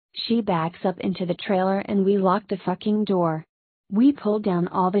She backs up into the trailer and we lock the fucking door. We pull down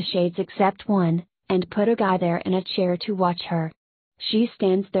all the shades except one, and put a guy there in a chair to watch her. She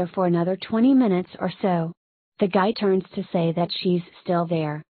stands there for another 20 minutes or so. The guy turns to say that she's still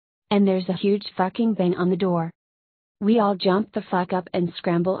there. And there's a huge fucking bang on the door. We all jump the fuck up and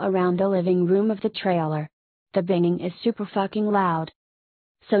scramble around the living room of the trailer. The banging is super fucking loud.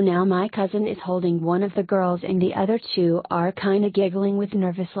 So now my cousin is holding one of the girls and the other two are kinda giggling with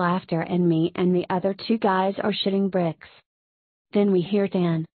nervous laughter and me and the other two guys are shitting bricks. Then we hear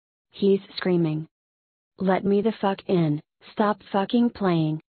Dan. He's screaming. "Let me the fuck in, stop fucking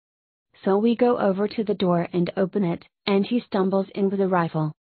playing." So we go over to the door and open it, and he stumbles in with a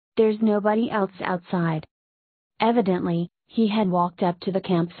rifle. There's nobody else outside. Evidently, he had walked up to the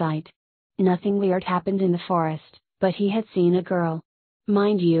campsite. Nothing weird happened in the forest, but he had seen a girl.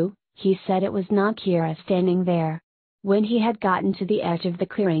 Mind you, he said it was not Kira standing there. When he had gotten to the edge of the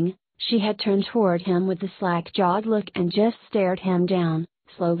clearing, she had turned toward him with a slack-jawed look and just stared him down,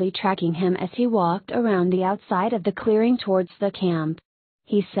 slowly tracking him as he walked around the outside of the clearing towards the camp.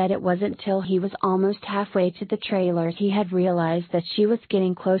 He said it wasn't till he was almost halfway to the trailer he had realized that she was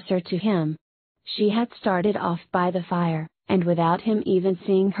getting closer to him. She had started off by the fire, and without him even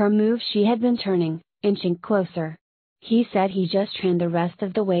seeing her move she had been turning, inching closer. He said he just ran the rest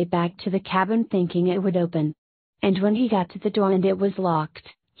of the way back to the cabin thinking it would open. And when he got to the door and it was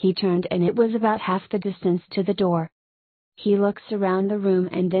locked, he turned and it was about half the distance to the door. He looks around the room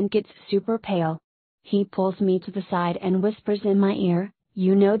and then gets super pale. He pulls me to the side and whispers in my ear,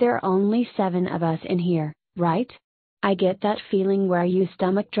 "You know there are only 7 of us in here, right? I get that feeling where your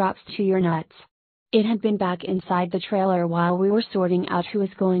stomach drops to your nuts." It had been back inside the trailer while we were sorting out who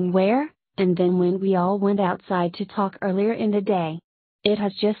was going where, and then when we all went outside to talk earlier in the day. It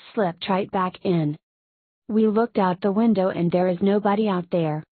has just slipped right back in. We looked out the window and there is nobody out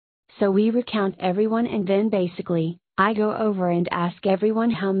there. So we recount everyone and then basically, I go over and ask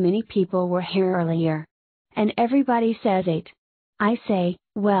everyone how many people were here earlier. And everybody says 8. I say,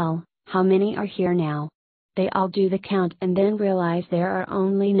 "Well, how many are here now?" They all do the count and then realize there are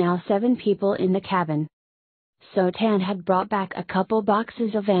only now 7 people in the cabin. So Tan had brought back a couple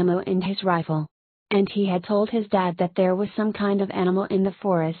boxes of ammo and his rifle. And he had told his dad that there was some kind of animal in the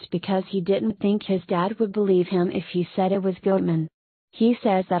forest because he didn't think his dad would believe him if he said it was Goatman. He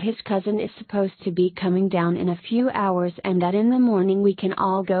says that his cousin is supposed to be coming down in a few hours and that in the morning we can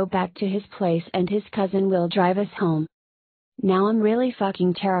all go back to his place and his cousin will drive us home. Now I'm really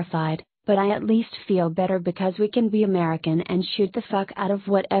fucking terrified, but I at least feel better because we can be American and shoot the fuck out of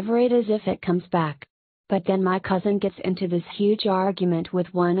whatever it is if it comes back. But then my cousin gets into this huge argument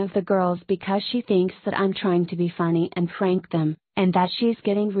with one of the girls because she thinks that I'm trying to be funny and prank them, and that she's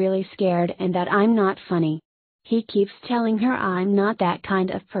getting really scared and that I'm not funny. He keeps telling her I'm not that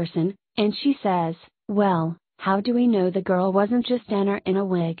kind of person, and she says, "Well, how do we know the girl wasn't just Tanner in a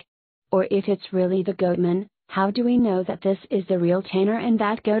wig? Or if it's really the Goatman, how do we know that this is the real Tanner and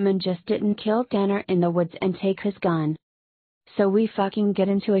that Goatman just didn't kill Tanner in the woods and take his gun?" So we fucking get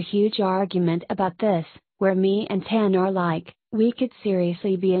into a huge argument about this, where me and Tan are like, we could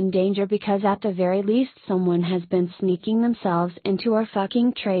seriously be in danger because at the very least someone has been sneaking themselves into our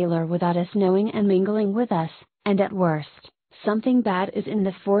fucking trailer without us knowing and mingling with us, and at worst, something bad is in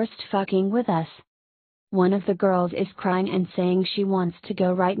the forest fucking with us. One of the girls is crying and saying she wants to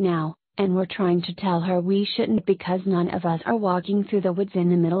go right now, and we're trying to tell her we shouldn't because none of us are walking through the woods in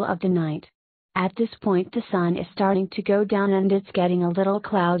the middle of the night. At this point the sun is starting to go down and it's getting a little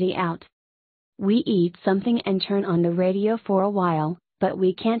cloudy out. We eat something and turn on the radio for a while, but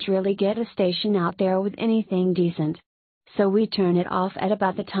we can't really get a station out there with anything decent. So we turn it off at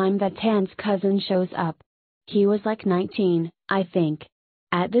about the time that Tan's cousin shows up. He was like 19, I think.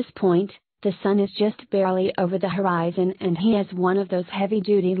 At this point, the sun is just barely over the horizon and he has one of those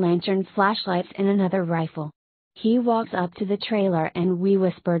heavy-duty lantern flashlights and another rifle. He walks up to the trailer and we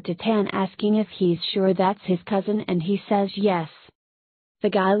whisper to Tan asking if he's sure that's his cousin and he says yes. The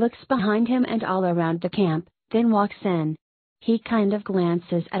guy looks behind him and all around the camp, then walks in. He kind of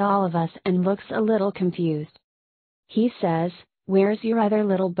glances at all of us and looks a little confused. He says, "Where's your other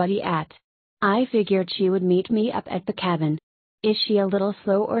little buddy at? I figured she would meet me up at the cabin. Is she a little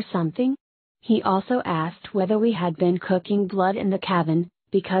slow or something?" He also asked whether we had been cooking blood in the cabin,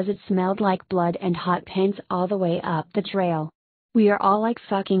 because it smelled like blood and hot pains all the way up the trail. We are all like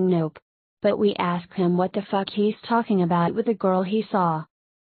fucking nope. But we asked him what the fuck he's talking about with the girl he saw.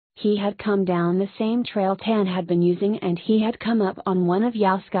 He had come down the same trail Tan had been using and he had come up on one of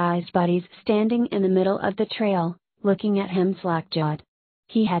Yauskai's buddies standing in the middle of the trail, looking at him slack-jawed.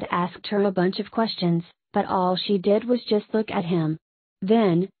 He had asked her a bunch of questions, but all she did was just look at him.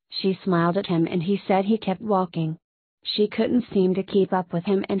 Then, She smiled at him and he said he kept walking. She couldn't seem to keep up with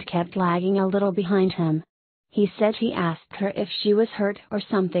him and kept lagging a little behind him. He said he asked her if she was hurt or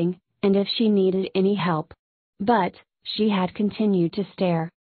something, and if she needed any help. But, she had continued to stare.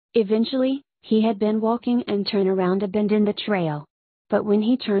 Eventually, he had been walking and turned around a bend in the trail. But when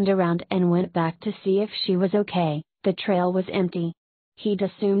he turned around and went back to see if she was okay, the trail was empty. He'd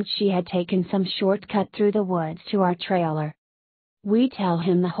assumed she had taken some shortcut through the woods to our trailer. We tell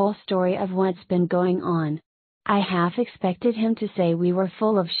him the whole story of what's been going on. I half expected him to say we were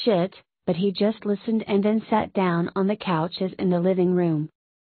full of shit, but he just listened and then sat down on the couches in the living room.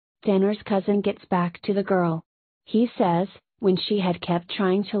 Tanner's cousin gets back to the girl. He says, when she had kept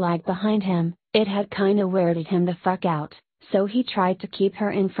trying to lag behind him, it had kinda weirded him the fuck out, so he tried to keep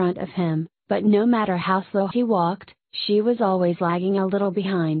her in front of him, but no matter how slow he walked, she was always lagging a little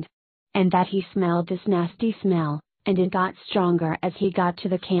behind. And that he smelled this nasty smell, and it got stronger as he got to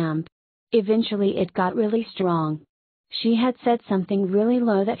the camp. Eventually it got really strong. She had said something really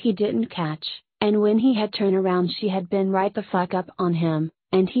low that he didn't catch, and when he had turned around she had been right the fuck up on him,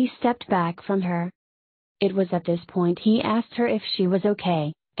 and he stepped back from her. It was at this point he asked her if she was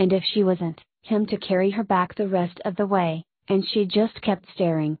okay, and if she wasn't, him to carry her back the rest of the way, and she just kept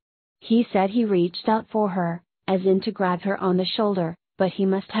staring. He said he reached out for her, as in to grab her on the shoulder, but he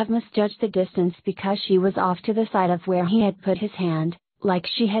must have misjudged the distance because she was off to the side of where he had put his hand, like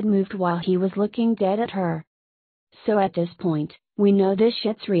she had moved while he was looking dead at her. So at this point, we know this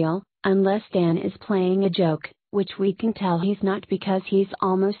shit's real, unless Dan is playing a joke, which we can tell he's not because he's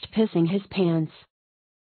almost pissing his pants.